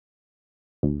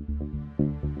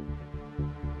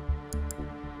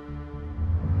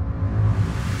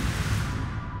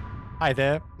Hi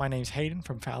there, my name's Hayden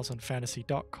from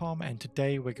FilesOnFantasy.com, and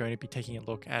today we're going to be taking a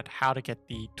look at how to get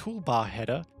the toolbar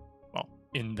header, well,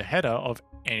 in the header of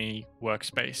any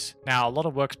workspace. Now, a lot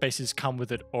of workspaces come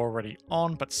with it already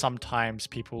on, but sometimes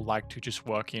people like to just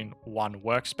work in one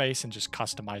workspace and just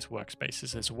customize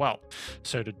workspaces as well.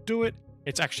 So to do it,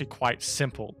 it's actually quite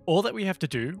simple. All that we have to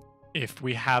do, if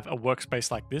we have a workspace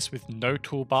like this with no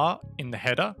toolbar in the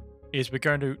header, is we're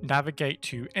going to navigate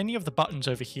to any of the buttons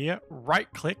over here,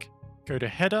 right-click, go to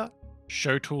Header,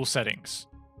 Show Tool Settings.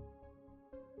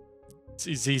 It's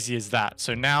as easy as that.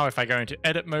 So now if I go into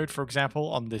edit mode, for example,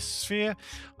 on this sphere,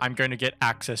 I'm going to get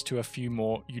access to a few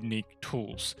more unique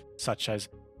tools, such as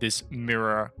this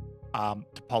mirror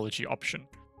topology option.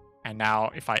 And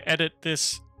now if I edit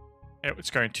this,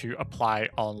 it's going to apply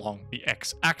along the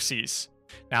x-axis.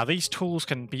 Now these tools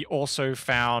can be also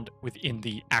found within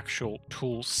the actual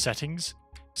tool settings.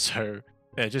 So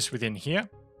they're just within here.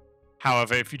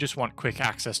 However, if you just want quick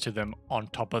access to them on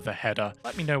top of the header,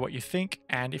 let me know what you think.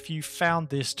 And if you found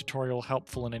this tutorial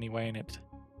helpful in any way in it,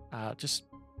 just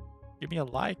give me a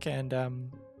like and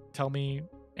tell me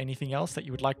anything else that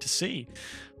you would like to see.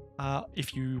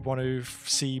 If you want to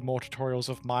see more tutorials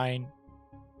of mine,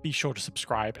 be sure to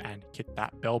subscribe and hit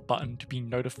that bell button to be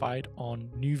notified on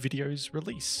new videos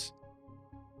release.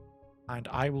 And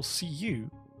I will see you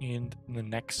in the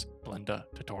next Blender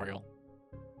tutorial.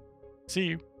 See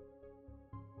you.